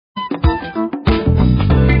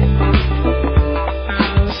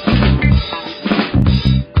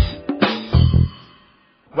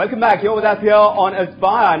Welcome back. Here with us here on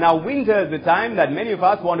Aspire. Now, winter is the time that many of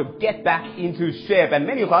us want to get back into shape, and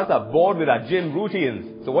many of us are bored with our gym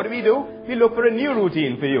routines. So what do? We look for a new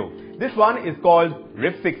routine for you. This one is called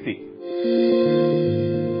RIP 60.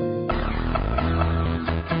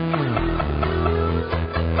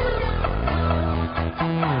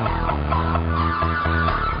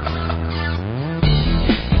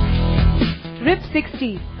 RIP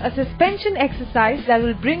 60, a suspension exercise that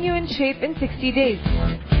will bring you in shape in 60 days.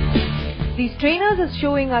 These trainers are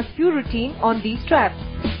showing us few routine on these straps.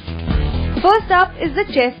 First up is the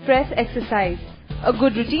chest press exercise, a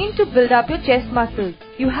good routine to build up your chest muscles.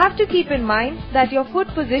 You have to keep in mind that your foot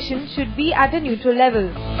position should be at a neutral level,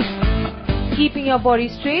 keeping your body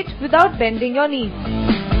straight without bending your knees.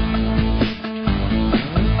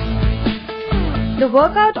 The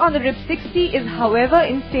workout on the RIP 60 is however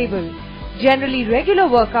unstable. Generally, regular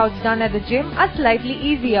workouts done at the gym are slightly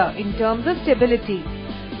easier in terms of stability.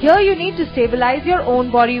 Here you need to stabilize your own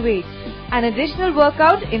body weight, an additional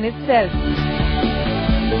workout in itself.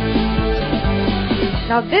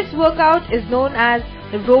 Now this workout is known as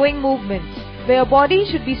the rowing movement, where your body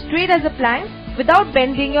should be straight as a plank without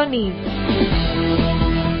bending your knees.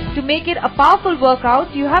 To make it a powerful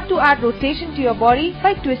workout, you have to add rotation to your body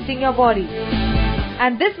by twisting your body.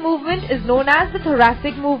 And this movement is known as the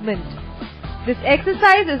thoracic movement. This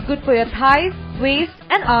exercise is good for your thighs, waist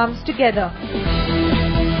and arms together.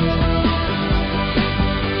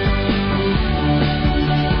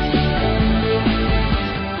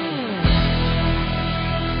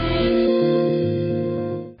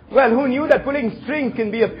 Well, who knew that pulling strings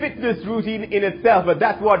can be a fitness routine in itself? But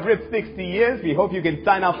that's what RIP 60 is. We hope you can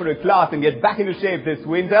sign up for a class and get back into shape this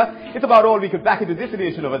winter. It's about all we could pack into this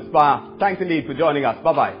edition of Aspire. Thanks indeed for joining us.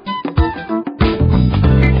 Bye-bye.